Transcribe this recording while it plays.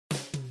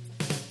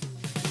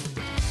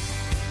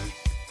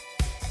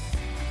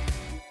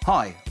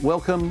Hi,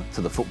 welcome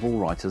to the Football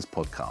Writers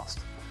Podcast.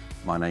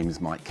 My name is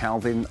Mike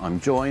Calvin. I'm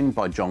joined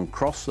by John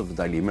Cross of the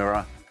Daily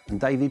Mirror and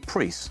David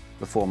Preece,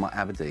 the former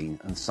Aberdeen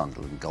and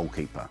Sunderland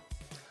goalkeeper.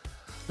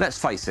 Let's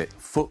face it,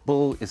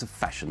 football is a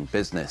fashion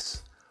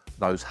business.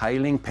 Those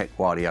hailing Pep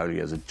Guardiola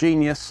as a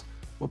genius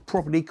were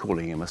probably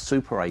calling him a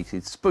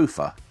super-rated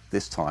spoofer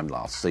this time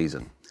last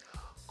season.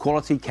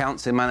 Quality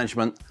counts in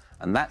management,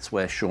 and that's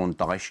where Sean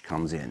Dyche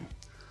comes in.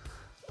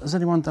 Has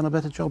anyone done a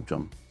better job,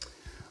 John?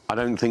 I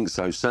don't think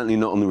so, certainly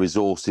not on the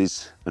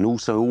resources, and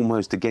also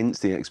almost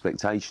against the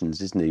expectations,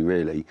 isn't he,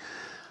 really?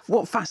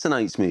 What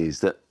fascinates me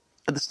is that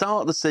at the start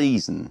of the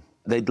season,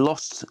 they'd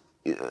lost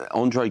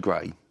Andre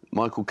Gray,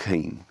 Michael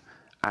Keane,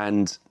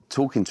 and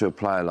talking to a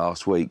player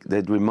last week,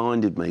 they'd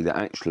reminded me that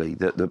actually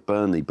that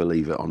Burnley,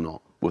 believe it or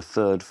not, were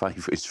third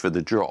favourites for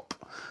the drop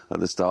at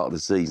the start of the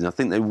season. I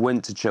think they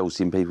went to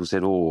Chelsea and people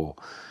said,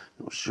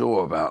 not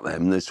sure about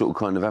them. They sort of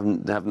kind of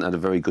haven't had a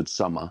very good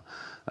summer.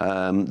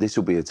 This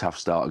will be a tough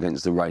start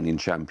against the reigning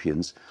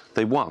champions.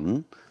 They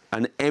won,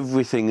 and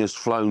everything has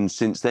flown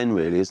since then,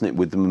 really, isn't it,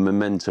 with the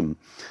momentum.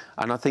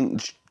 And I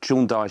think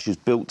Sean Dyche has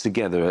built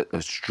together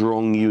a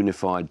strong,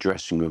 unified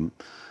dressing room.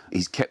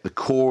 He's kept the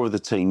core of the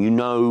team. You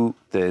know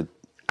they're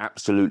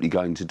absolutely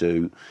going to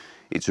do.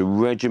 It's a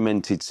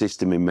regimented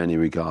system in many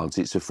regards.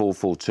 It's a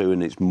 4-4-2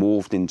 and it's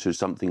morphed into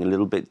something a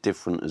little bit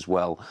different as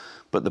well.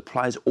 But the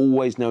players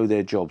always know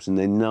their jobs and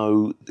they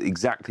know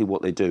exactly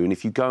what they do. And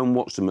if you go and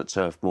watch them at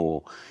Turf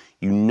Moor,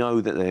 you know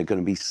that they're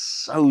going to be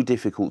so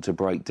difficult to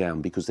break down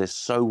because they're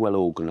so well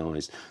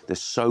organised, they're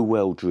so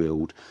well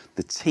drilled.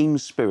 The team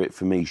spirit,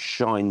 for me,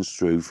 shines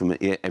through from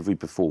every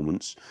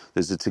performance.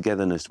 There's a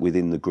togetherness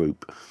within the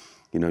group.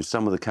 You know,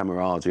 some of the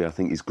camaraderie, I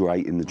think, is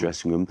great in the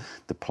dressing room.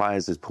 The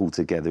players have pulled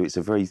together. It's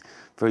a very,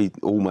 very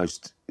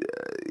almost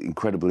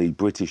incredibly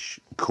British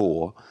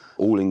core,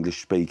 all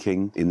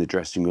English-speaking in the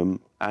dressing room.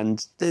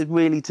 And they're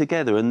really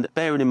together. And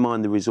bearing in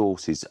mind the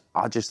resources,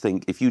 I just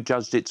think if you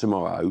judged it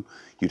tomorrow,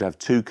 you'd have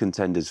two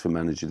contenders for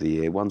Manager of the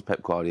Year. One's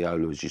Pep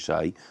Guardiola, as you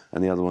say,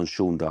 and the other one's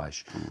Sean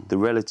Dyche. The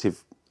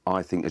relative,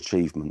 I think,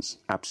 achievements,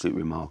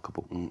 absolutely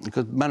remarkable.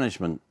 Because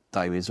management,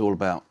 David, is all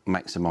about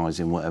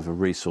maximising whatever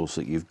resource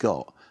that you've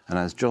got. And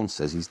as John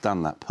says, he's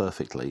done that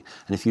perfectly.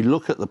 And if you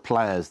look at the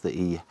players that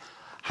he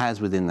has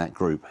within that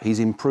group, he's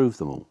improved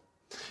them all.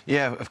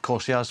 Yeah, of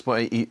course he has.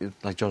 But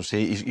like John said,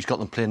 he's got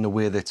them playing in a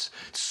way that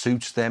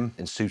suits them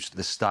and suits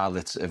the style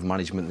of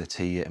management that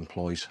he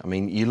employs. I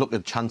mean, you look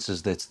at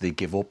chances that they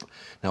give up.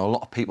 Now, a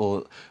lot of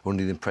people are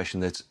under the impression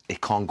that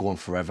it can't go on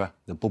forever.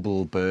 The bubble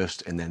will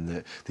burst and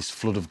then this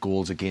flood of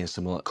goals against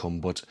them will come.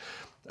 But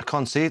I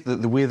can't say it.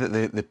 The way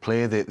that they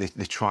play,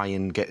 they try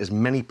and get as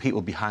many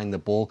people behind the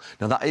ball.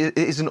 Now, that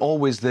isn't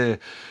always the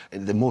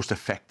most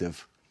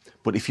effective.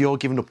 But if you're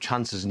giving up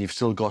chances and you've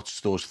still got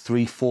those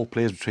 3-4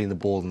 players between the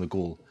ball and the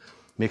goal,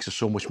 it makes it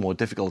so much more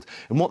difficult.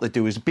 And what they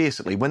do is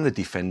basically, when they're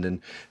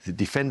defending, they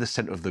defend the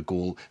centre of the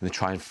goal and they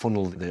try and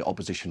funnel the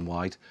opposition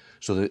wide.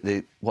 So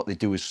what they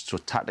do is, so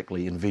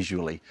tactically and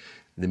visually,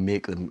 they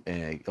make them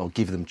or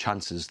give them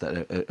chances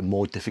that are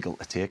more difficult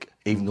to take,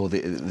 even though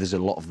there's a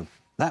lot of them.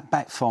 That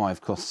back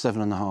five cost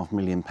 £7.5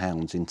 million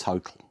in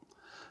total.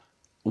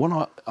 I want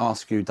to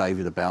ask you,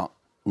 David, about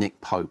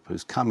Nick Pope,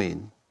 who's come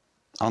in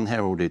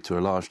unheralded to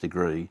a large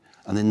degree,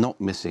 and then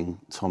not missing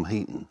Tom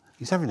Heaton.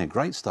 He's having a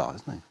great start,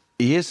 isn't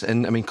he? He is,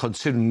 and I mean,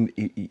 considering,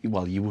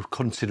 you would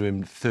consider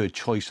him third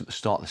choice at the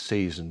start of the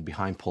season,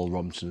 behind Paul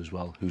Robinson as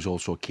well, who's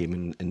also came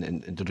in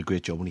and did a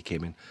great job when he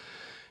came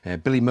in.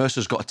 Billy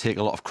Mercer's got to take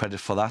a lot of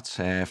credit for that,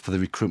 for the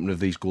recruitment of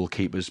these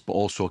goalkeepers, but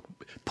also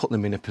put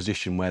them in a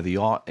position where they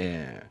are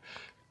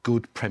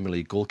good Premier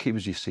League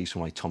goalkeepers. You see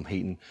someone like Tom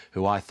Heaton,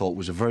 who I thought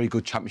was a very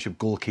good Championship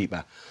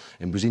goalkeeper,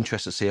 and was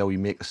interested to see how he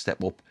make the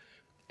step up.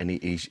 And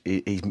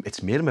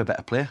it's made him a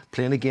better player,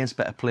 playing against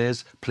better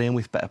players, playing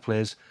with better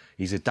players.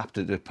 He's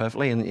adapted to it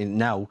perfectly, and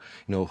now,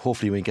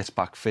 hopefully when he gets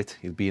back fit,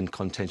 he'll be in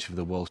contention for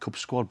the World Cup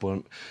squad.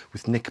 But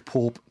with Nick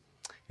Pope,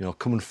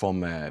 coming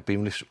from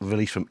being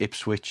released from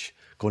Ipswich,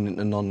 going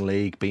into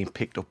non-league, being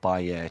picked up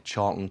by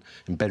Charlton,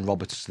 and Ben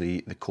Roberts,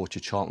 the coach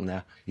of Charlton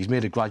there, he's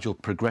made a gradual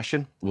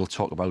progression. We'll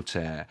talk about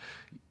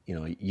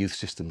youth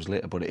systems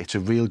later, but it's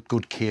a real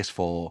good case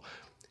for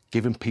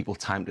giving people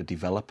time to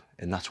develop,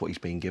 and that's what he's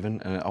been given.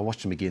 I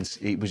watched him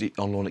he was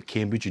on loan at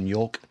Cambridge and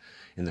York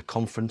in the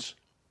conference,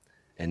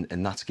 and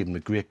that's given him a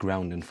great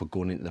grounding for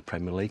going into the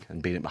Premier League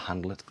and being able to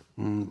handle it.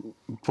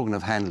 Talking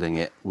of handling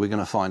it, we're going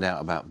to find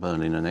out about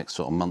Burnley in the next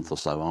sort of month or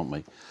so, aren't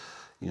we?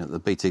 The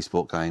BT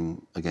Sport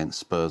game against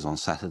Spurs on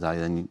Saturday,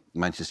 then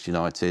Manchester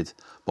United,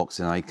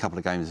 Boxing Day, a couple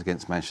of games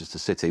against Manchester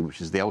City,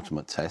 which is the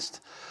ultimate test.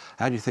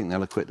 How do you think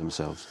they'll acquit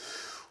themselves?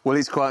 Well,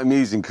 it's quite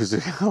amusing because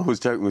I was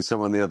joking with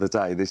someone the other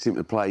day. They seem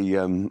to play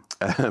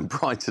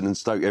Brighton and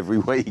Stoke every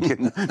week.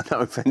 And no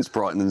offence,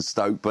 Brighton and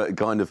Stoke, but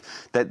kind of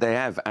that they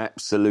have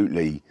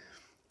absolutely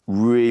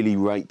really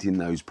raked in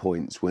those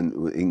points when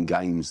in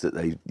games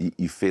that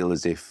you feel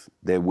as if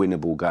they're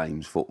winnable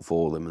games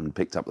for them, and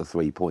picked up the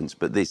 3 points.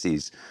 But this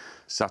is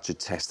such a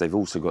test. They've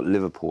also got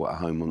Liverpool at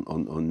home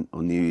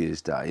on New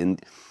Year's Day,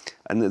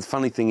 and the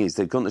funny thing is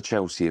they've gone to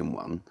Chelsea and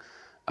won.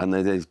 and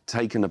they've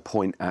taken a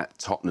point at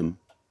Tottenham,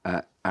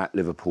 at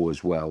Liverpool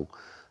as well.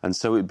 And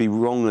so it'd be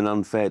wrong and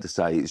unfair to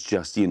say it's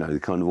just, you know,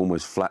 kind of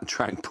almost flat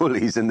track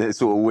bullies and they're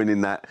sort of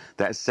winning that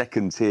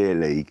second tier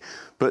league.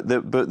 But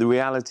the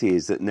reality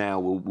is that now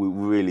we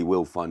really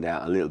will find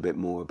out a little bit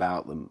more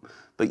about them.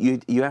 But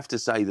you have to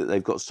say that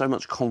they've got so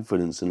much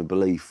confidence and a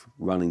belief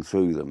running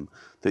through them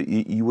that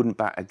you wouldn't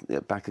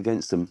back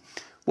against them.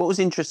 What was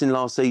interesting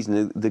last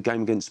season, the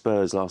game against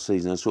Spurs last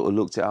season, I sort of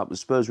looked it up. The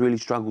Spurs really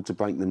struggled to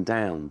break them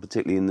down,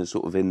 particularly in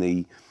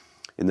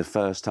the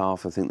first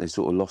half. I think they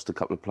sort of lost a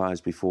couple of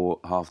players before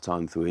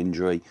half-time through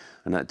injury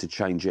and had to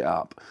change it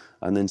up.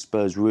 And then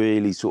Spurs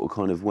really sort of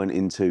kind of went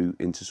into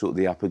sort of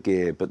the upper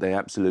gear, but they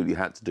absolutely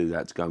had to do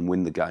that to go and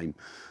win the game.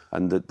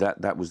 And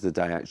that was the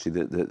day,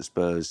 actually, that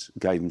Spurs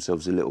gave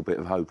themselves a little bit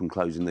of hope and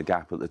closing the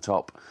gap at the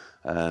top.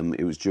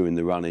 It was during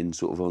the run-in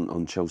sort of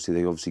on Chelsea.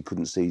 They obviously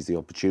couldn't seize the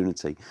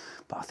opportunity.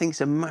 But I think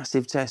it's a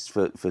massive test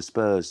for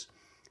Spurs.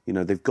 You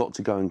know, they've got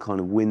to go and kind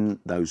of win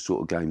those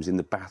sort of games in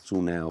the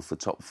battle now for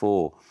top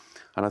four.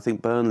 And I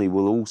think Burnley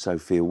will also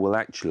feel, well,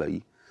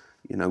 actually,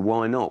 you know,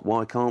 why not?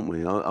 Why can't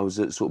we? I was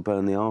at sort of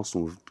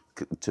Burnley-Arsenal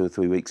 2 or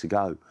 3 weeks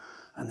ago,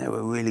 and they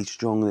were really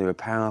strong, they were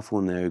powerful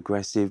and they were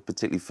aggressive,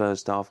 particularly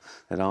first half.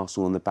 They had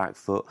Arsenal on the back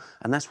foot.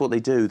 And that's what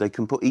they do. They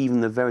can put even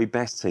the very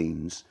best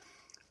teams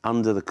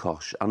under the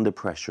cosh, under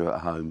pressure at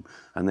home,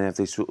 and they have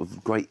this sort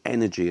of great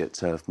energy at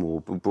Turf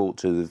Moor brought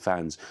to the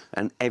fans,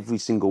 and every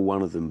single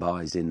one of them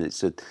buys in.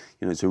 It's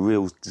a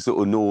real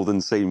sort of northern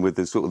scene with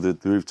the sort of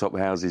the rooftop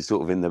houses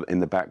sort of in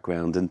the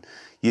background, and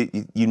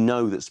you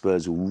know that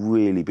Spurs will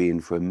really be in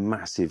for a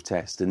massive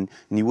test, and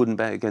you wouldn't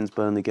bet against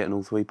Burnley getting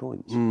all 3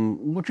 points.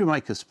 What do you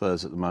make of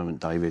Spurs at the moment,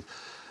 David?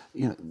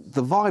 You know,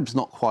 the vibe's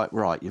not quite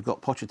right. You've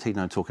got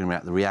Pochettino talking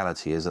about the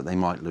reality is that they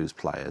might lose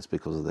players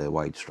because of their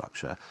wage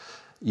structure.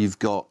 You've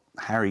got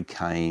Harry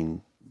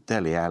Kane,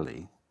 Dele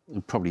Alli, who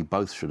probably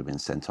both should have been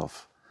sent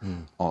off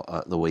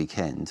at the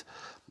weekend.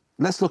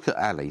 Let's look at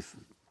Ali.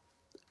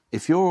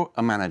 If you're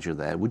a manager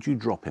there, would you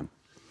drop him?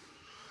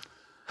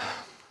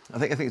 I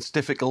think it's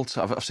difficult.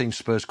 I've seen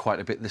Spurs quite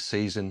a bit this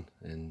season,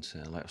 and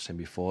like I've said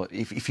before,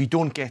 if you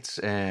don't get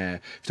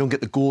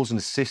the goals and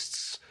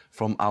assists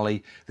from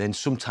Ali, then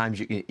sometimes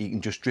you can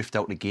just drift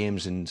out the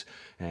games and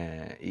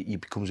he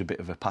becomes a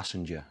bit of a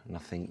passenger. And I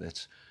think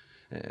that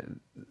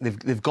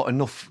they've got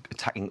enough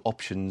attacking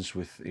options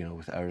with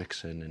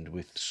Eriksen and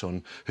with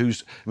Son.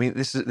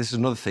 This is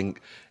another thing.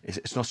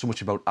 It's not so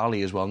much about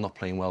Ali as well not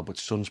playing well, but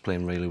Son's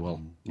playing really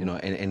well. You know,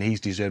 and he's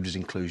deserved his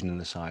inclusion in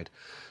the side.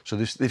 So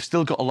they've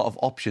still got a lot of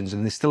options,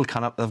 and they've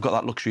got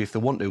that luxury. If they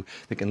want to,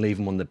 they can leave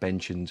him on the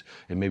bench and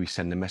maybe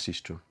send a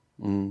message to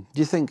him. Do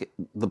you think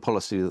the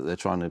policy that they're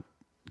trying to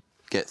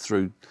get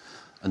through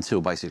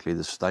until basically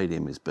the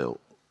stadium is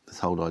built, this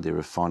whole idea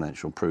of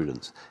financial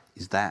prudence,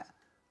 is that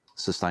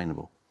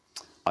sustainable?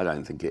 I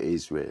don't think it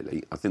is,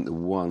 really. I think the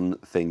one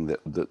thing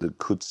that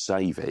could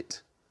save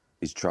it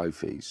is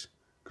trophies.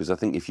 Because I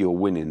think if you're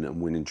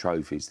winning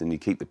trophies, then you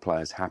keep the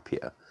players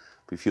happier.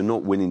 But if you're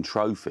not winning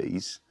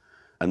trophies,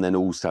 and then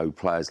also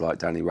players like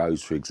Danny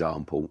Rose, for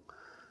example,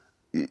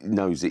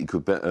 knows that he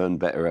could earn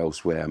better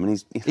elsewhere. I mean,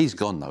 he's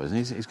gone, though, isn't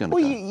he? He's going to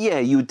go. Well, yeah,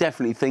 you would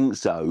definitely think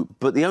so.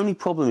 But the only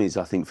problem is,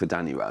 I think, for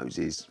Danny Rose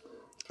is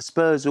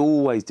Spurs are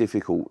always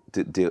difficult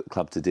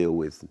club to deal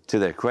with, to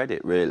their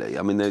credit, really.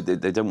 I mean,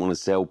 they don't want to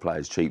sell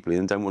players cheaply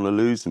and don't want to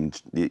lose them,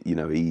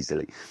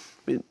 easily.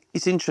 But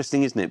it's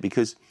interesting, isn't it?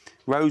 Because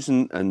Rose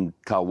and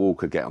Kyle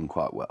Walker get on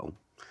quite well,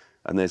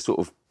 and they're sort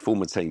of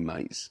former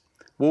teammates.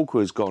 Walker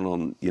has gone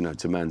on,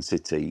 to Man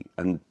City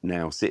and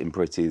now sitting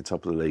pretty at the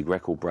top of the league,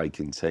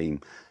 record-breaking team,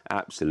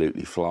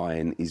 absolutely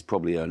flying. He's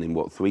probably earning,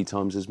 3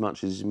 times as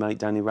much as his mate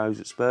Danny Rose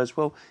at Spurs?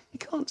 Well, you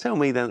can't tell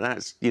me that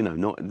that's,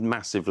 not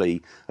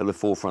massively at the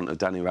forefront of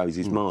Danny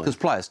Rose's mind. Because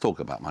players talk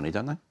about money,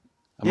 don't they?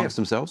 Amongst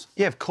themselves?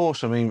 Yeah, of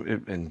course. I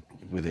mean, and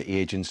with the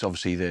agents,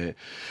 obviously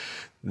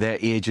their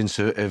agents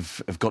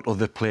have got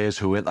other players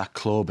who are at that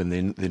club and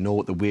they know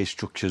what the wage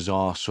structures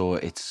are, so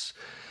it's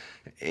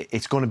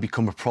going to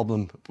become a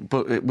problem.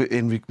 But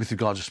with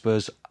regards to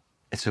Spurs,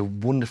 it's a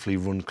wonderfully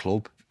run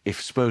club.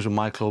 If Spurs were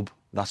my club,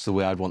 that's the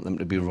way I'd want them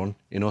to be run.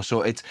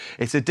 So it's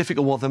a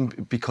difficult one for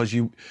them because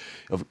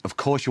of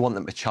course you want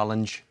them to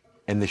challenge,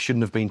 and they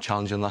shouldn't have been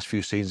challenged in the last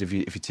few seasons if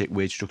you take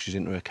wage structures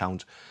into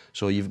account.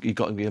 So you've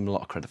got to give them a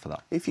lot of credit for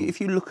that. If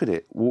you look at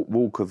it,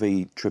 Walker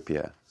v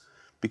Trippier.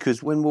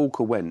 Because when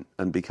Walker went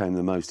and became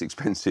the most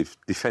expensive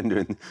defender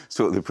in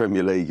sort of the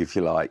Premier League, if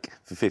you like,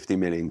 for 50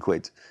 million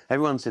quid,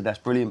 everyone said that's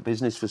brilliant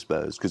business for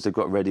Spurs because they've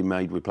got a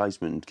ready-made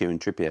replacement, Kieran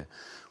Trippier.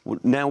 Well,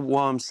 now,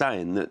 why I'm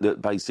saying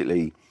that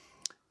basically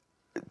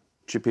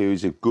Trippier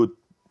is a good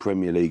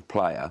Premier League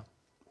player,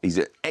 he's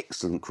an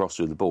excellent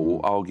crosser of the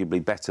ball,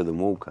 arguably better than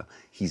Walker.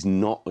 He's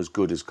not as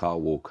good as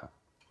Kyle Walker.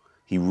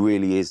 He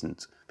really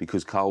isn't,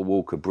 because Kyle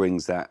Walker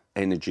brings that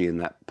energy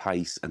and that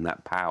pace and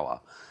that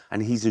power.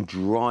 And he's a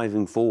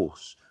driving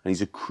force, and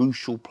he's a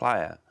crucial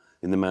player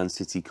in the Man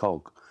City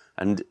cog.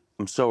 And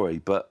I'm sorry,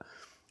 but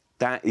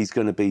that is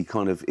going to be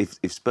kind of, if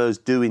Spurs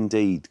do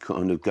indeed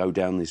kind of go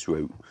down this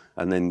route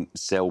and then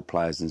sell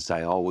players and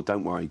say, oh, well,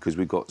 don't worry, because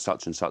we've got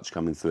such and such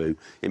coming through,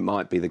 it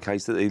might be the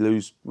case that they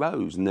lose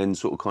Rose and then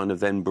sort of kind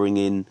of then bring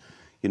in,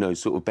 you know,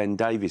 sort of Ben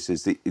Davies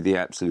as the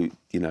absolute,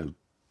 you know,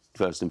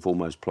 first and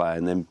foremost player.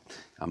 And then,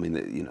 I mean,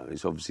 you know,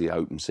 it's obviously an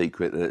open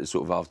secret that it's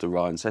sort of after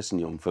Ryan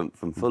Sessegnon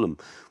from Fulham.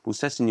 Well,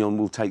 Sessegnon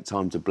will take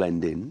time to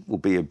blend in, will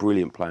be a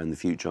brilliant player in the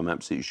future, I'm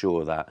absolutely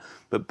sure of that.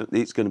 But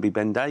it's going to be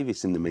Ben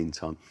Davies in the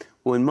meantime.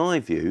 Well, in my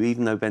view,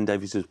 even though Ben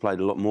Davies has played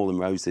a lot more than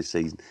Rose this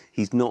season,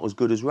 he's not as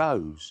good as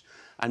Rose.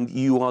 And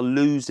you are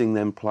losing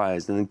them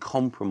players and then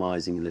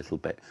compromising a little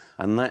bit.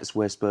 And that's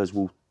where Spurs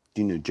will,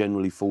 you know,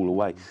 generally fall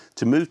away.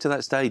 To move to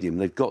that stadium,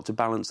 they've got to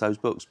balance those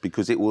books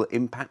because it will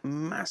impact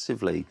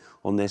massively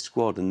on their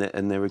squad and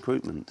their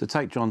recruitment. To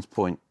take John's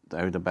point,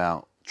 David,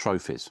 about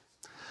trophies,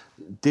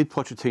 did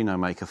Pochettino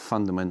make a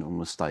fundamental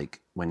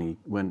mistake when he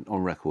went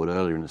on record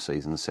earlier in the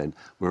season and said,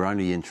 we're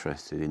only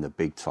interested in the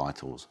big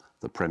titles,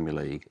 the Premier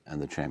League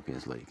and the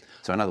Champions League?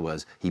 So in other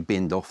words, he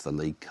binned off the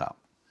League Cup.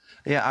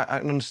 Yeah, I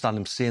understand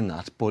him saying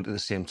that, but at the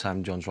same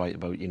time, John's right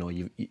about, you know,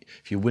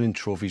 if you're winning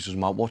trophies, doesn't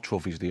matter what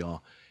trophies they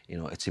are, you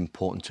know, it's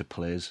important to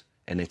players,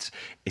 and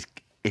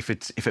if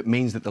it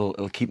means that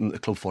they'll keep them at the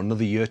club for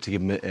another year to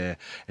give them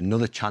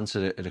another chance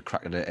at a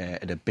crack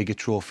at a bigger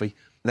trophy,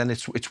 then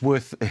it's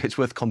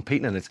worth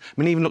competing in it.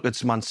 I mean, even look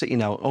at Man City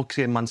now.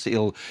 Okay, Man City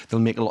they'll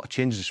make a lot of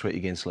changes this week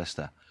against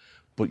Leicester,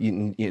 but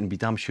you can be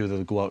damn sure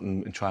they'll go out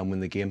and try and win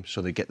the game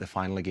so they get the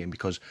final game,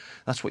 because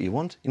that's what you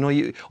want. You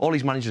know, all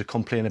these managers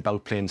complain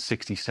about playing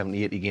 60,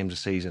 70, 80 games a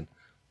season.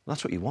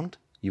 That's what you want.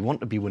 You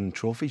want to be winning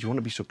trophies. You want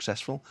to be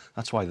successful.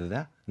 That's why they're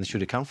there, and they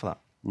should account for that.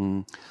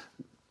 Mm.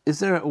 Is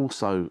there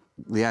also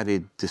the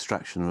added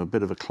distraction of a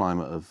bit of a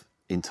climate of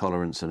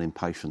intolerance and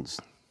impatience,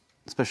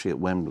 especially at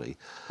Wembley?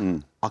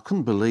 I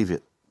couldn't believe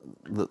it,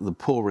 the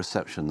poor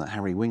reception that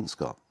Harry Winks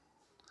got.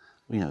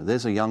 You know,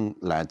 there's a young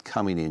lad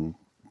coming in,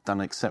 done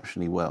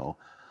exceptionally well,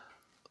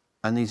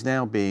 and he's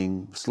now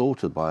being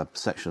slaughtered by a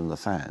section of the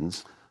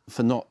fans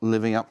for not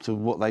living up to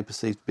what they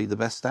perceive to be the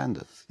best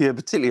standard. Yeah,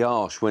 particularly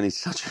harsh when he's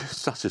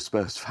such a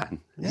Spurs fan.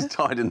 He's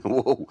dyed in the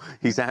wool.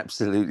 He's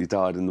absolutely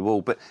dyed in the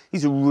wool. But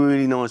he's a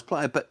really nice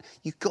player. But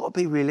you've got to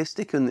be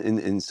realistic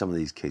in some of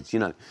these kids. You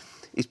know,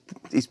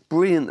 it's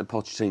brilliant that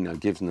Pochettino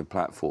gives them the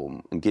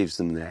platform and gives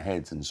them their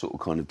heads and sort of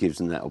kind of gives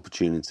them that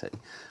opportunity.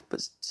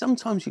 But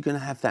sometimes you're going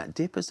to have that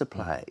dip as a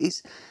player.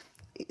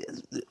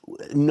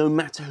 No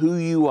matter who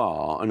you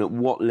are and at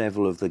what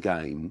level of the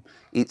game,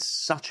 it's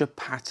such a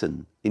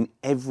pattern in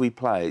every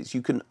player.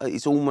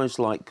 It's almost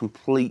like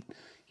complete,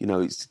 you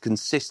know, it's a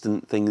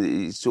consistent thing.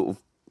 It's sort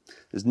of,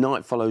 as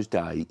night follows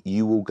day,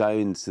 you will go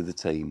into the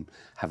team,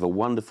 have a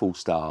wonderful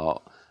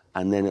start,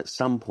 and then at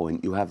some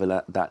point you have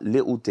that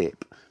little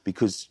dip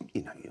because,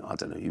 you know, I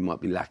don't know, you might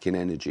be lacking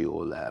energy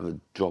or have a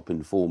drop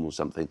in form or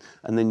something,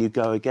 and then you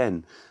go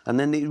again. And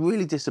then it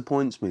really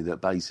disappoints me that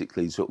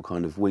basically sort of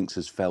kind of Winks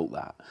has felt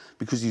that,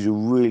 because he's a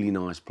really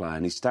nice player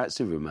and his stats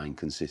have remained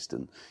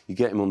consistent. You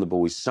get him on the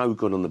ball, he's so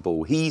good on the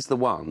ball. He's the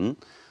one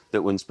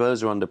that when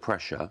Spurs are under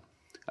pressure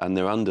and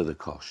they're under the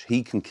cosh,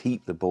 he can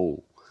keep the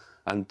ball.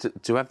 And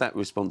to have that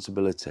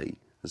responsibility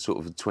at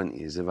sort of 20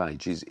 years of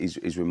age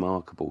is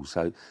remarkable.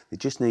 So they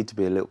just need to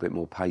be a little bit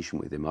more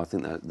patient with him. I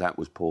think that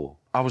was poor.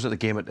 I was at the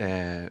game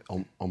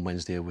on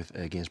Wednesday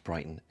against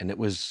Brighton, and there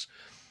was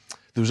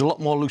a lot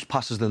more loose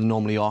passes than there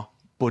normally are.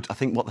 But I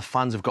think what the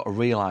fans have got to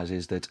realise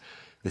is that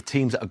the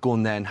teams that are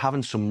going there and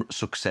having some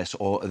success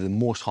or are the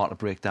most hard to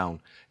break down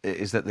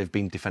is that they've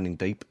been defending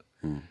deep.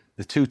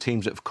 The two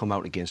teams that have come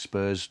out against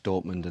Spurs,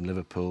 Dortmund and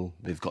Liverpool,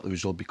 they've got the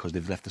result because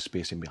they've left the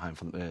space in behind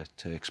for them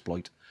to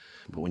exploit.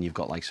 But when you've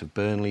got likes of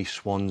Burnley,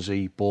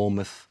 Swansea,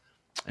 Bournemouth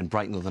and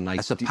Brighton the other night...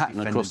 It's a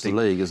pattern across the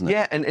league, isn't it?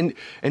 Yeah,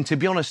 and to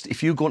be honest,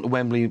 if you go into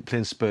Wembley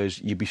playing Spurs,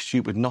 you'd be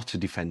stupid not to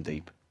defend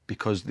deep,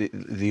 because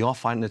they are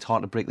finding it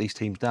hard to break these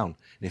teams down.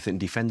 And if they can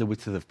defend the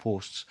width of the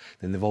posts,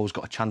 then they've always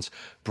got a chance.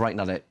 Brighton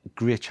had a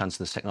great chance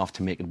in the second half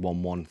to make it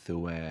 1-1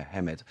 through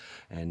Hemed.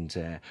 And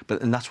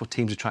that's what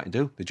teams are trying to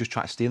do. They're just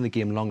trying to stay in the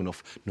game long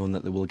enough, knowing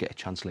that they will get a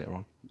chance later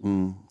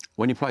on.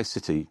 When you play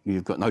City,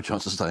 you've got no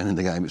chance of staying in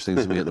the game, it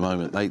seems to be at the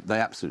moment. They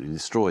absolutely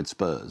destroyed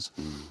Spurs.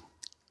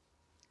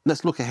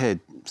 Let's look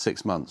ahead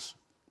 6 months.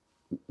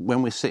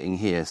 When we're sitting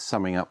here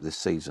summing up this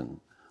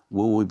season,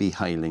 will we be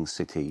hailing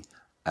City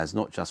as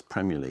not just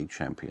Premier League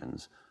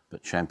champions,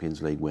 but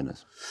Champions League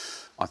winners?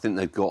 I think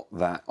they've got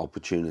that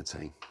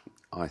opportunity.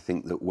 I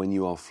think that when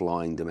you are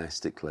flying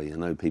domestically, I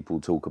know people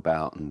talk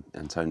about, and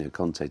Antonio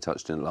Conte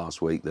touched on it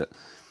last week, that,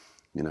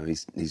 you know,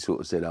 he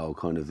sort of said,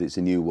 it's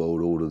a new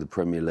world order, the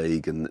Premier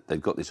League, and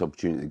they've got this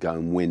opportunity to go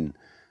and win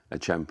a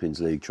Champions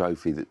League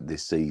trophy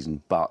this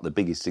season. But the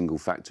biggest single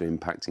factor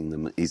impacting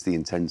them is the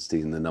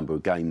intensity and the number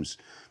of games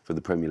for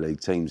the Premier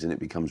League teams, and it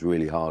becomes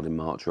really hard in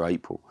March or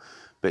April.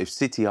 But if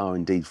City are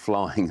indeed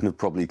flying and have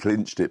probably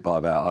clinched it by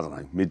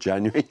about,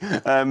 mid-January,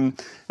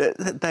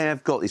 they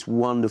have got this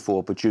wonderful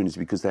opportunity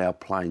because they are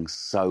playing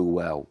so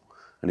well.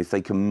 And if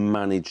they can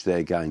manage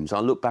their games... I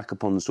look back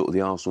upon sort of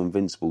the Arsenal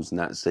Invincibles in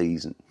that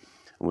season,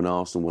 and when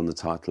Arsenal won the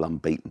title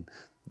unbeaten,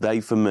 They,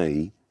 for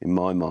me, in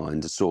my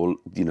mind, saw,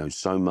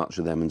 so much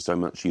of them and so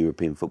much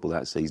European football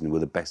that season were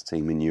the best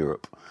team in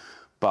Europe.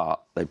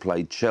 But they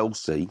played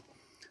Chelsea,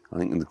 I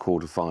think, in the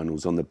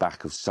quarterfinals on the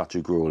back of such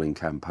a gruelling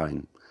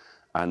campaign.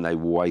 And they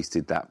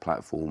wasted that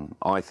platform.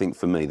 I think,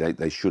 for me,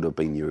 they should have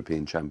been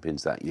European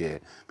champions that year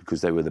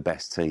because they were the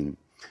best team.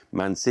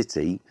 Man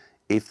City,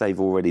 if they've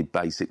already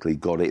basically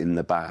got it in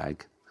the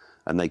bag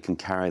and they can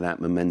carry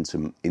that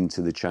momentum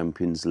into the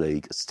Champions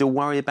League, I still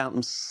worry about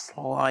them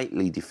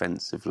slightly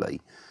defensively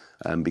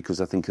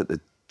because I think at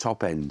the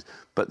top end,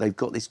 but they've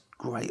got this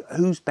great...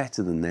 Who's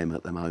better than them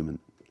at the moment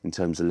in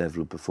terms of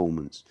level of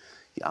performance?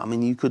 I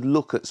mean, you could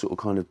look at sort of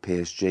kind of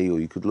PSG or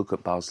you could look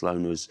at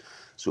Barcelona as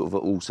sort of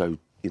also...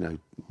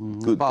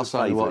 good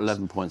Barcelona,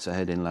 11 points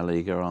ahead in La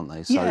Liga, aren't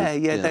they? So,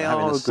 they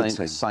are a good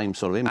team. Same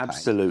sort of impact.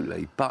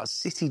 Absolutely. But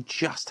City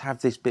just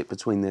have this bit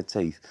between their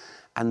teeth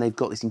and they've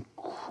got this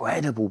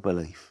incredible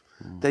belief.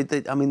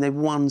 They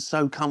won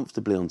so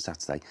comfortably on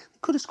Saturday. They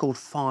could have scored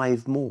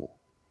 5 more.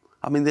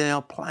 I mean, they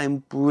are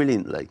playing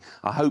brilliantly.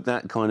 I hope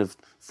that kind of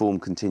form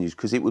continues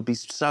because it would be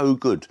so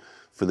good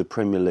for the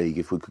Premier League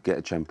if we could get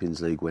a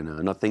Champions League winner.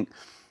 And I think...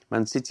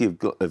 Man City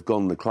have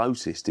gone the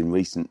closest in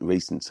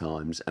recent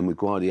times, and with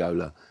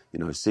Guardiola,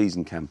 a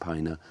seasoned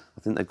campaigner, I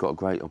think they've got a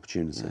great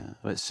opportunity. Yeah.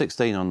 Well, it's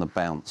 16 on the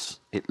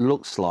bounce. It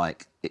looks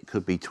like it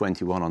could be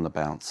 21 on the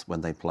bounce when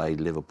they played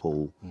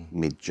Liverpool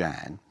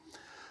mid-Jan.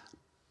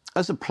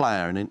 As a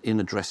player and in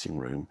a dressing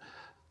room,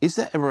 is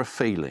there ever a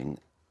feeling,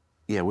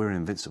 we're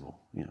invincible,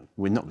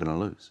 we're not going to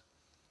lose?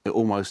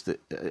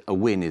 A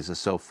win is a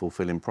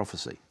self-fulfilling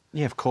prophecy.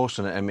 Yeah, of course.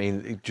 And I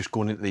mean, just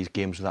going into these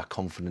games with that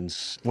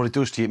confidence, what it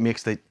does to you, it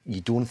makes that you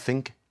don't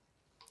think.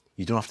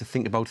 You don't have to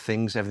think about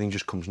things. Everything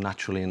just comes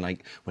naturally. And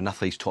like when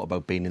athletes talk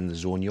about being in the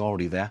zone, you're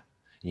already there.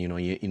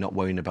 You're not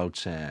worrying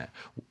about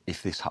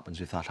if this happens,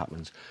 if that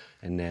happens.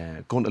 And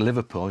going to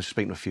Liverpool, I was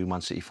speaking to a few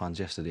Man City fans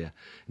yesterday,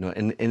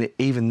 and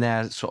even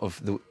they're sort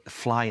of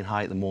flying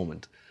high at the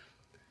moment.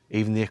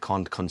 Even they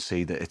can't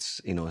concede that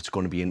it's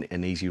going to be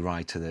an easy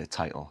ride to the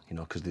title,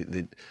 because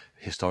they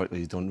historically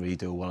they don't really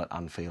do well at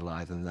Anfield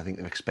either, and I think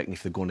they're expecting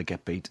if they're going to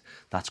get beat,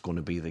 that's going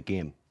to be the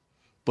game.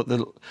 But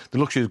the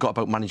luxury they've got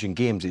about managing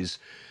games is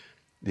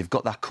they've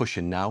got that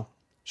cushion now,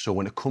 so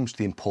when it comes to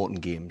the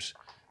important games,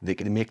 they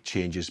can make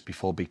changes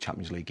before big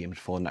Champions League games,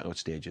 before knockout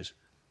stages,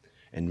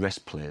 and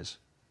rest players.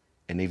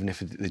 And even if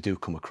they do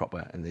come a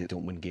cropper and they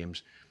don't win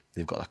games,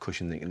 they've got that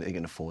cushion, they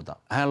can afford that.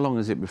 How long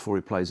is it before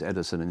he plays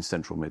Ederson in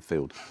central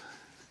midfield?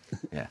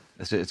 Yeah,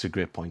 it's a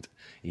great point.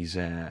 He's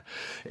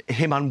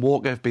him and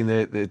Walker have been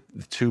the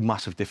two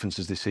massive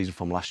differences this season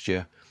from last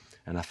year.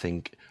 And I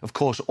think, of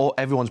course,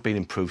 everyone's been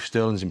improved.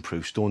 Sterling's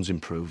improved, Stone's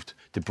improved,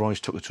 De Bruyne's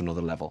took it to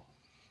another level.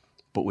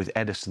 But with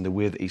Ederson, the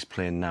way that he's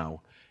playing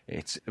now,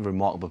 it's a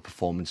remarkable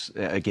performance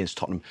against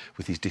Tottenham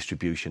with his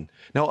distribution.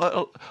 Now,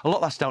 a lot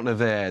of that's down to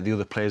the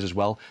other players as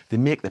well. They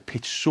make the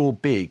pitch so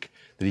big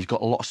that he's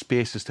got a lot of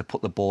spaces to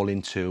put the ball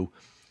into,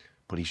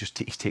 but he's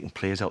taking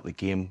players out of the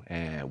game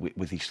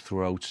with his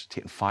throwouts,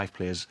 taking 5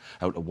 players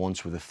out at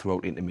once with a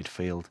throwout into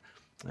midfield.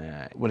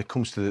 When it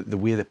comes to the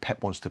way that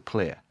Pep wants to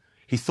play,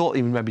 he thought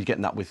he maybe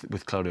getting that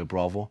with Claudio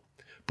Bravo,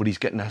 but he's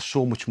getting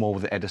so much more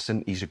with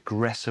Ederson. He's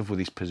aggressive with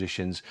his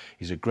positions.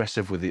 He's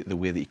aggressive with the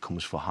way that he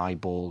comes for high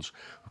balls,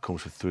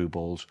 comes for through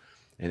balls.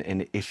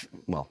 And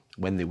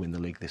when they win the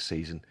league this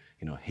season,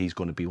 he's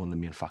going to be one of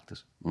the main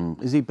factors.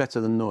 Is he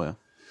better than Neuer?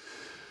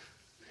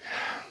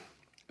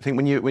 I think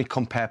when you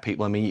compare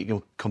people, I mean, you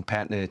can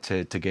compare it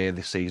to Gea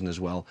this season as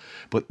well,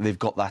 but they've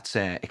got that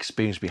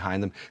experience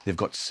behind them. They've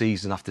got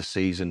season after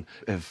season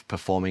of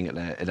performing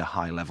at a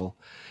high level.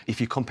 If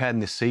you compare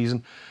them this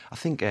season, I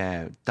think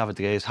David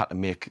De Gea's had to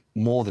make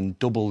more than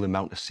double the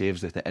amount of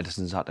saves that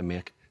Ederson's had to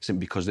make, simply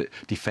because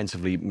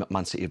defensively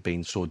Man City have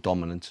been so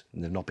dominant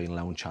and they've not been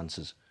allowing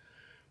chances.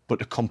 But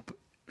to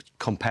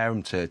compare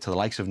him to the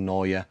likes of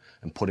Neuer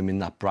and put him in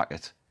that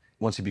bracket,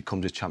 once he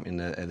becomes a champion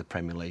of the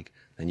Premier League,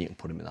 then you can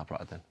put him in that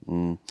bracket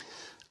then.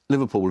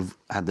 Liverpool have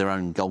had their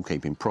own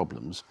goalkeeping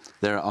problems.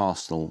 They're at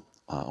Arsenal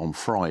on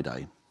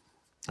Friday.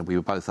 And we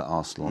were both at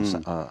Arsenal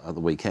at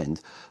the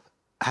weekend.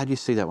 How do you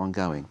see that one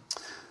going?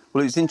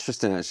 Well, it's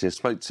interesting, actually. I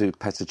spoke to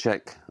Petr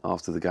Cech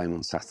after the game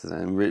on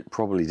Saturday and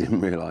probably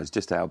didn't realise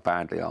just how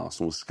badly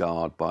Arsenal was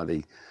scarred by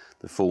the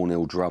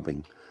 4-0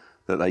 drubbing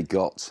that they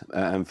got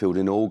at Anfield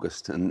in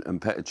August. And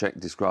Petr Cech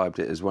described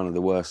it as one of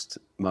the worst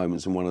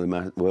moments and one of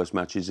the worst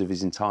matches of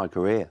his entire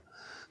career.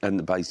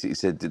 And basically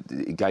said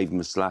it gave him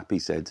a slap, he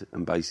said,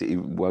 and basically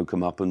woke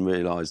him up and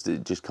realised that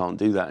it just can't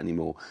do that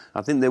anymore.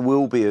 I think there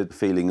will be a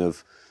feeling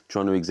of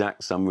trying to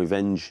exact some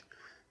revenge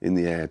in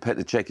the air.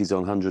 Petr Cech is on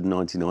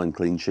 199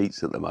 clean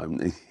sheets at the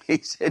moment. He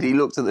said he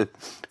looked at the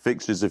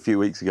fixtures a few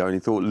weeks ago and he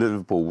thought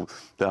Liverpool,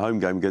 the home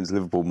game against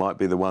Liverpool, might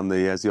be the one that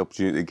he has the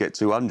opportunity to get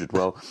 200.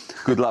 Well,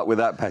 good luck with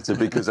that, Petr,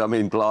 because, I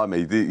mean,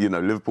 blimey,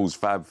 Liverpool's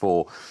Fab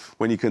Four,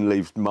 when you can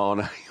leave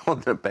Mane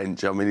on the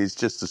bench, I mean, it's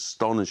just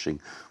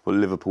astonishing. Well,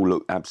 Liverpool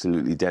look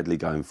absolutely deadly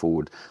going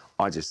forward.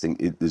 I just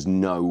think there's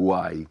no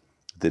way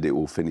that it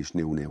will finish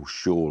 0-0,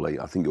 surely.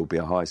 I think it will be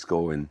a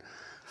high-scoring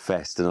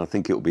fest, and I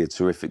think it'll be a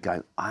terrific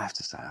game. I have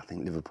to say, I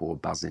think Liverpool are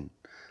buzzing,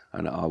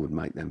 and I would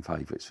make them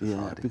favourites for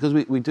Friday. Because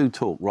we do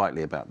talk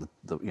rightly about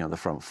the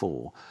front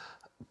four,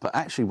 but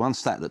actually one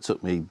stat that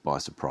took me by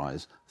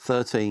surprise: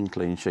 13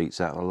 clean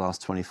sheets out of the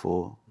last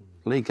 24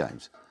 league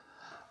games.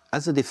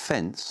 As a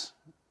defence,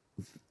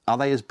 are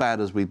they as bad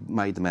as we've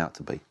made them out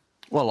to be?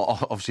 Well,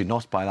 obviously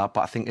not by that,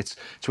 but I think it's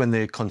when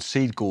they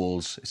concede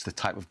goals, it's the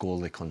type of goal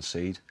they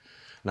concede.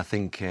 And I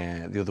think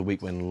the other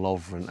week when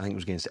Lovren, I think it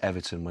was against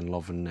Everton, when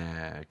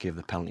Lovren gave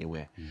the penalty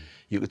away,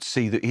 you could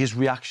see that his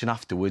reaction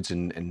afterwards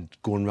and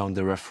going round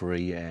the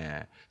referee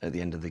at the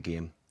end of the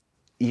game,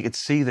 you could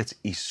see that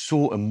he's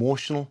so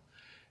emotional,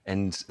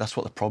 and that's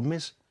what the problem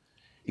is.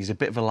 He's a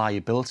bit of a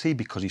liability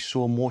because he's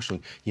so emotional.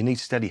 You need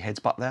steady heads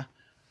back there,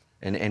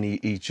 and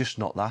he's just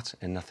not that.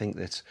 And I think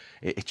that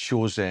it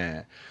shows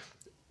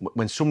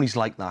when somebody's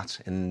like that,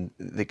 and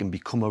they can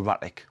become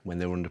erratic when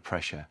they're under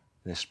pressure,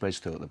 and it spreads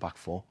through the back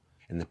four.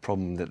 And the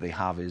problem that they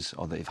have is,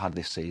 or that they've had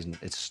this season,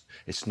 it's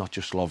not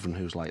just Lovren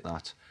who's like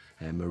that.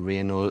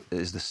 Moreno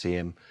is the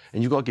same.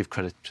 And you've got to give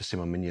credit to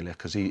Simon Mignolet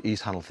because he's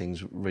handled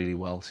things really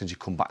well since he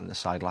come back in the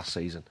side last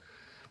season.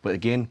 But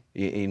again,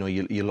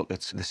 you look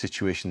at the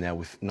situation there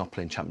with not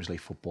playing Champions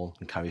League football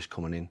and Karius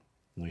coming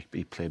in.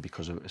 He played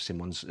because of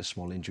Simon's a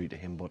small injury to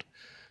him. But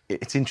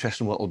it's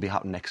interesting what will be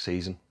happening next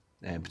season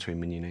between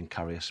Mignolet and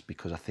Karius,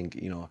 because I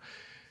think,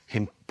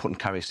 him putting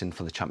Karius in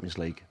for the Champions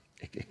League,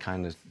 it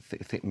kind of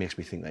makes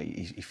me think that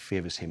he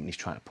favours him and he's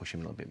trying to push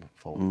him a little bit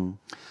forward.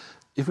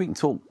 If we can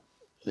talk,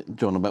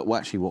 John, about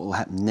what will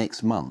happen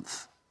next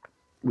month,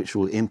 which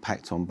will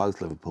impact on both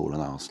Liverpool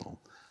and Arsenal.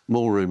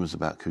 More rumours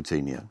about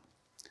Coutinho.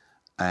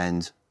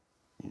 And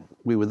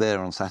we were there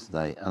on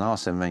Saturday, and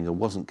Arsene Wenger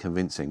wasn't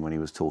convincing when he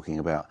was talking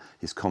about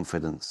his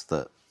confidence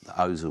that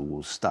Ozil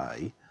will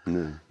stay.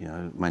 No.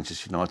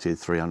 Manchester United,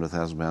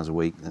 £300,000 a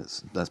week,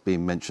 that's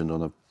being mentioned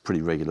on a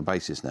pretty regular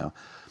basis now.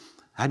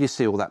 How do you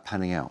see all that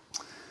panning out?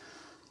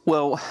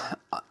 Well,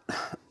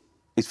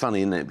 it's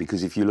funny, isn't it?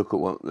 Because if you look at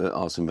what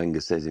Arsene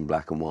Wenger says in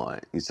black and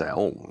white, you say,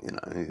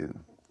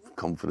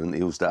 confident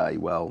he'll stay.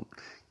 Well,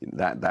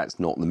 that's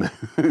not the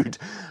mood.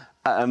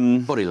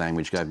 Body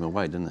language gave him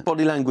away, didn't it?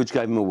 Body language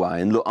gave him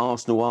away. And look,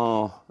 Arsenal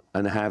are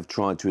and have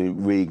tried to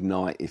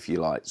reignite, if you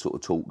like, sort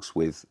of talks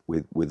with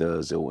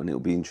Ozil, and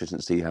it'll be interesting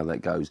to see how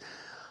that goes.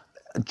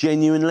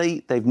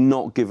 Genuinely, they've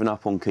not given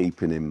up on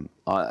keeping him.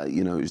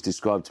 It was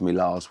described to me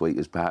last week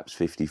as perhaps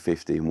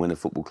 50-50, and when a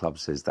football club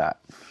says that,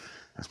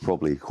 that's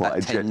probably quite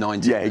a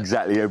 10-90. Yeah,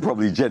 exactly.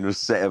 Probably a generous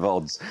set of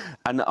odds.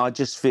 And I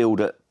just feel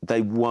that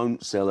they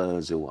won't sell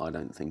Ozil, I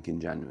don't think, in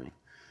January.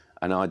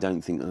 And I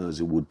don't think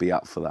Ozil would be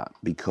up for that,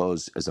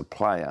 because as a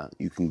player,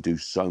 you can do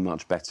so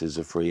much better as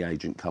a free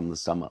agent come the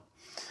summer.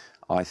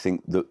 I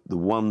think that the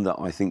one that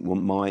I think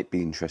might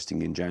be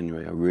interesting in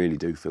January, I really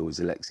do feel, is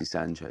Alexis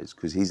Sanchez,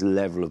 because his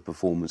level of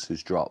performance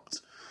has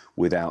dropped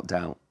without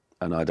doubt.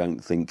 And I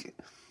think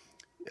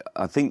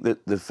that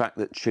the fact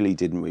that Chile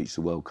didn't reach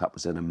the World Cup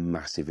has had a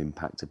massive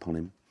impact upon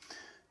him,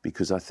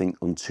 because I think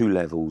on two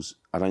levels,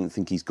 I don't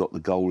think he's got the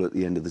goal at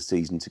the end of the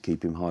season to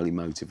keep him highly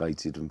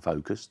motivated and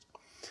focused.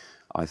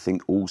 I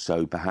think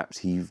also perhaps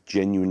he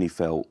genuinely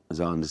felt, as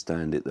I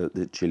understand it,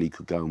 that Chile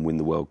could go and win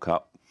the World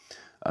Cup,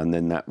 and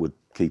then that would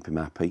keep him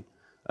happy.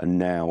 And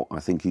now I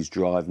think his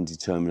drive and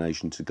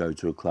determination to go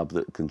to a club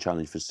that can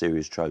challenge for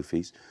serious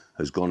trophies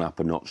has gone up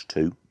a notch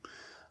too.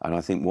 And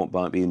I think what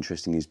might be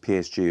interesting is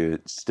PSG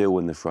are still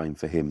in the frame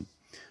for him.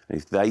 And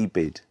if they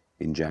bid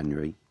in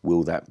January,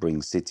 will that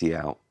bring City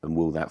out, and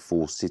will that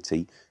force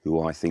City,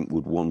 who I think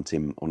would want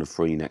him on a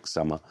free next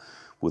summer,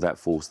 will that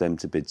force them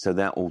to bid? So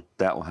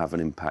that'll have an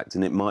impact,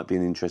 and it might be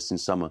an interesting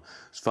summer.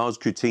 As far as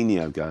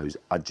Coutinho goes,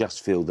 I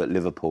just feel that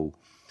Liverpool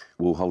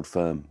will hold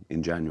firm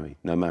in January,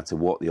 no matter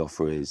what the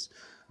offer is,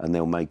 and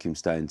they'll make him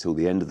stay until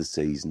the end of the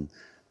season,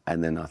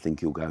 and then I think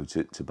he'll go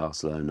to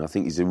Barcelona. I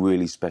think he's a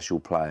really special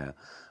player,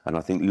 and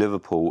I think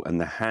Liverpool and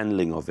the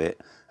handling of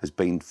it has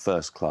been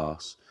first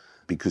class,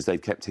 because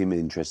they've kept him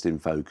interested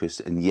and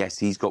focused. And yes,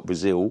 he's got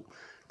Brazil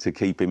to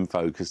keep him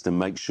focused and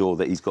make sure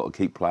that he's got to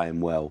keep playing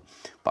well.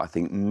 But I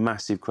think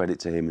massive credit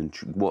to him, and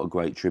what a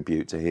great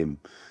tribute to him,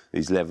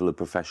 his level of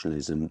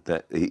professionalism,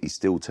 that he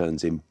still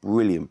turns in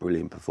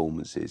brilliant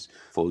performances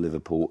for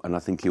Liverpool. And I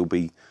think he'll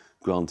be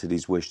granted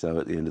his wish, though,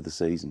 at the end of the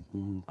season.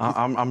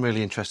 I'm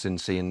really interested in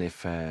seeing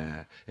if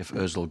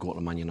Ozil will go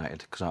to Man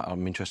United, because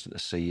I'm interested to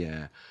see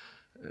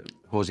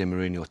Jose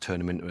Mourinho turn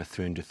him into a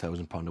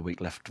 £300,000 a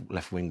week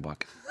left wing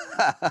back.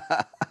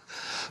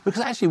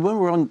 Because actually, when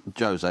we're on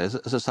Jose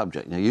as a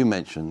subject, you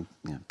mentioned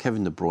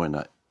Kevin De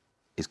Bruyne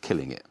is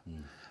killing it.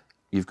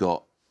 You've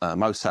got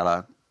Mo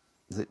Salah,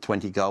 is it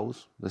 20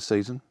 goals this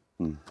season?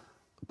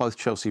 Both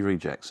Chelsea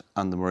rejects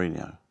under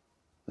Mourinho.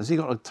 Has he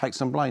got to take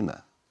some blame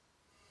there?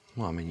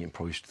 Well, I mean, you can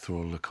probably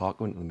throw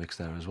Lukaku into the mix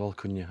there as well,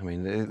 couldn't you? I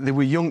mean, they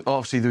were young.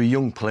 Obviously, they were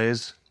young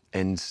players,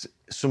 and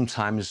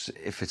sometimes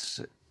if it's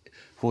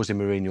Jose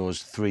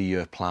Mourinho's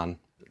 3-year plan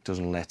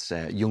doesn't let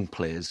young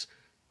players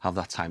have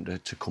that time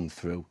to come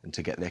through and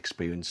to get the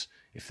experience.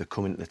 If they're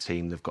coming to the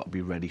team, they've got to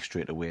be ready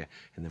straight away,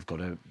 and they've got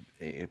to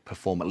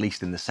perform at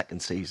least in the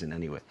second season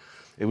anyway.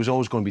 It was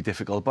always going to be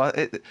difficult,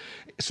 but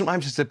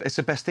sometimes it's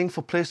the best thing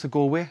for players to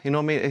go away. You know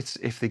what I mean? It's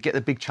if they get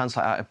a big chance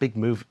like that, a big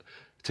move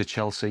to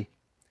Chelsea,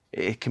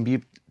 it can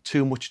be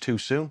too much too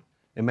soon.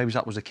 And maybe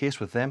that was the case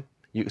with them.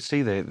 You could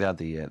see they had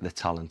the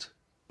talent,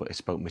 but it's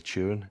about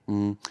maturing.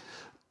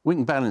 We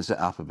can balance it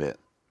up a bit.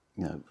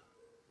 You know,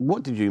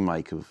 what did you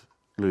make of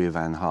Louis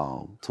van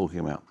Gaal talking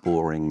about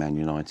boring Man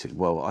United?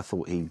 Well, I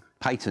thought he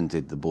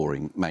patented the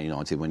boring Man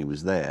United when he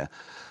was there.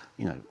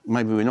 You know,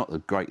 maybe we're not the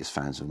greatest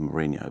fans of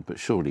Mourinho, but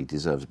surely he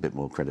deserves a bit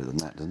more credit than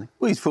that, doesn't he?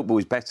 Well, his football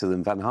is better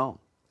than Van Gaal.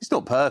 It's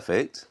not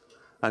perfect,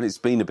 and it's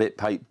been a bit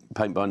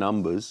paint by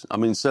numbers. I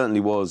mean, certainly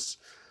was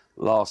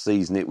last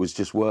season. It was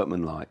just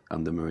workmanlike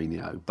under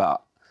Mourinho,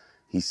 but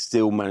he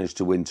still managed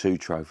to win 2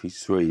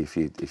 trophies, 3 if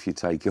you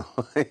take him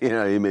at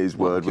his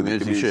word with the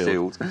Community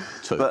Shield.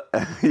 2. But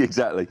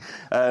exactly.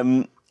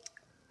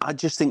 I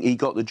just think he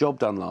got the job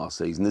done last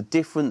season. The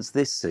difference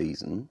this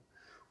season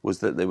was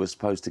that they were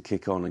supposed to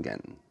kick on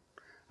again.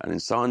 And in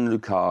signing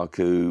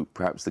Lukaku,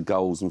 perhaps the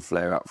goals and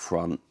flair up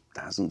front,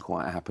 that hasn't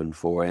quite happened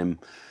for him.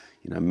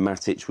 You know,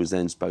 Matic was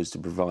then supposed to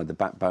provide the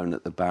backbone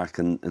at the back,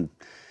 and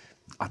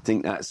I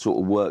think that sort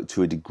of worked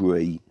to a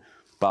degree.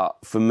 But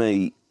for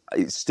me,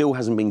 it still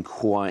hasn't been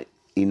quite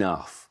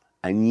enough.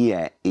 And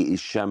yet, it is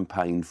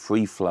champagne,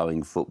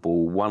 free-flowing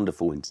football,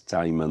 wonderful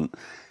entertainment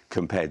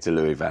compared to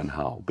Louis van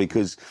Gaal.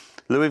 Because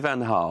Louis van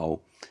Gaal,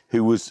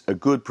 who was a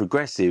good,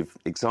 progressive,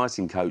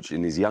 exciting coach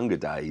in his younger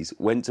days,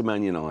 went to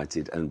Man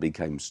United and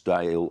became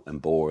stale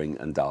and boring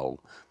and dull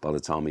by the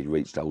time he'd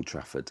reached Old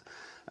Trafford.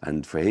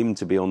 And for him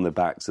to be on the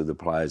backs of the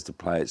players, to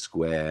play it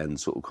square and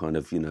sort of kind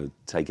of,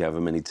 take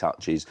however many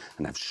touches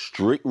and have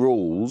strict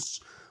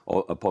rules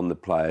upon the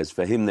players,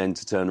 for him then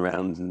to turn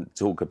around and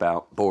talk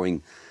about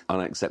boring,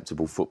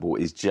 unacceptable football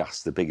is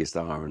just the biggest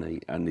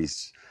irony. And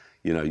is,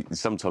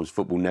 sometimes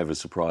football never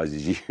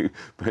surprises you,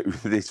 but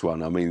with this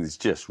one, I mean, it's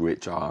just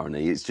rich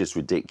irony. It's just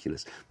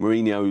ridiculous.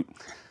 Mourinho,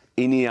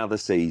 any other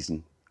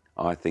season,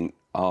 I think,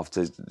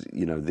 after,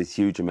 this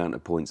huge amount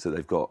of points that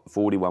they've got,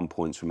 41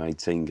 points from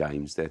 18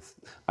 games, they're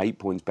 8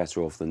 points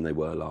better off than they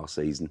were last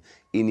season.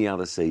 Any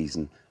other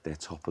season, they're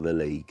top of the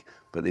league.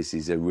 But this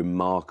is a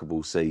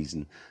remarkable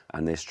season,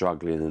 and they're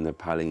struggling and they're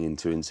palling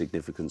into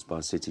insignificance by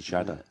City's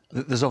shadow.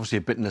 There's obviously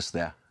a bitterness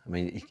there. I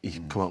mean, he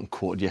came out and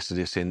quoted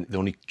yesterday saying the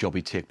only job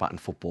he'd take back in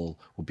football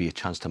would be a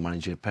chance to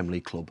manage a Premier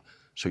League club,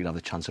 so he'd have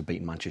the chance of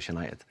beating Manchester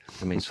United.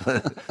 I mean, so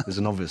there's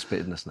an obvious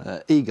bitterness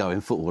there. Ego in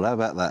football, how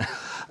about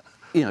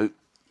that?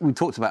 We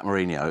talked about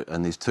Mourinho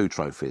and his 2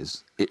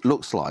 trophies. It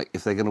looks like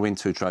if they're going to win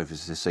 2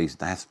 trophies this season,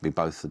 they have to be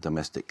both the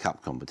domestic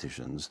cup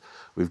competitions.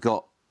 We've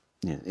got,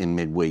 in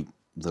midweek,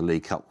 the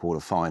League Cup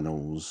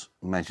quarter-finals,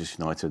 Manchester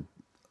United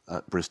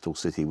at Bristol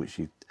City, which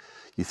you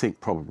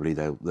think probably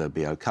they'll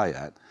be OK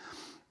at.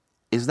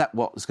 Is that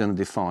what's going to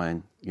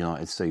define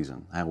United's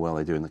season, how well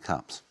they do in the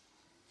Cups?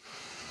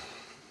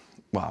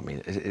 Well, I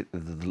mean,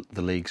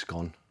 the league's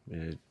gone.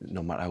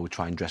 No matter how we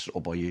try and dress it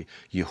up, or you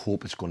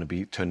hope it's going to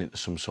be turned into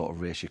some sort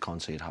of race, you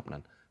can't see it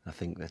happening. I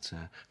think that,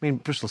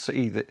 Bristol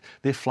City,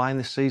 they're flying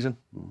this season.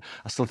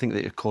 I still think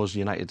that it caused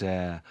United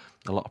a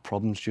lot of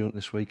problems during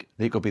this week.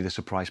 They could be the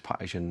surprise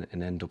package and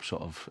end up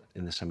sort of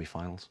in the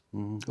semi-finals.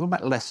 What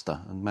about Leicester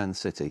and Man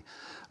City?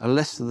 Are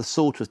Leicester the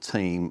sort of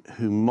team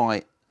who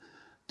might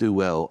do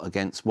well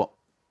against what,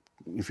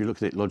 if you look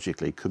at it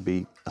logically, could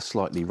be a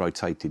slightly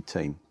rotated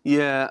team?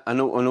 Yeah, and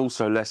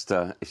also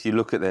Leicester, if you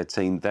look at their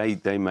team,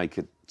 they make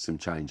some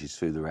changes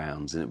through the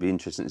rounds, and it'd be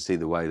interesting to see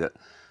the way that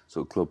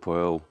sort of Claude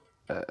Puel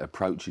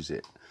approaches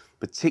it,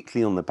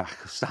 particularly on the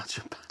back of such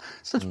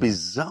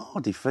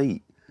bizarre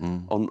defeat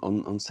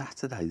on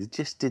Saturday. They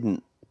just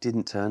didn't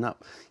turn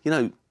up.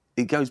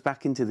 It goes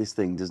back into this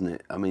thing, doesn't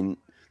it? I mean,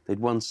 they'd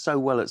won so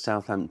well at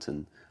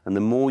Southampton, and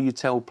the more you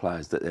tell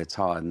players that they're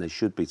tired and they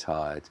should be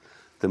tired,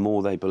 the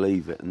more they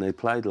believe it. And they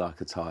played like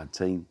a tired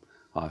team,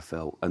 I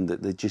felt, and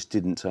that they just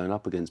didn't turn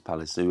up against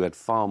Palace, who had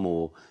far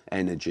more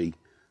energy,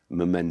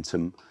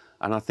 momentum.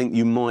 And I think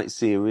you might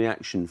see a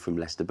reaction from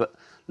Leicester. But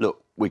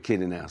look, we're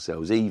kidding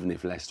ourselves. Even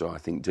if Leicester, I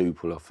think, do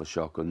pull off a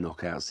shock and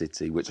knock out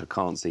City, which I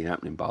can't see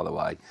happening, by the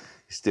way,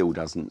 it still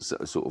doesn't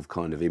sort of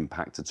kind of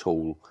impact at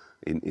all,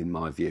 in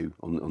my view,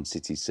 on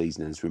City's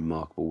season and its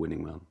remarkable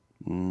winning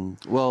run.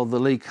 Well, the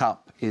League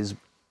Cup is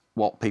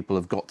what people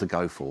have got to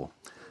go for.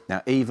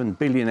 Now, even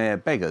billionaire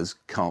beggars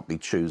can't be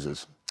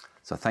choosers.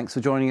 So thanks for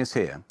joining us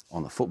here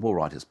on the Football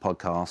Writers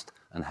Podcast,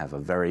 and have a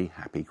very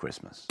happy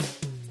Christmas.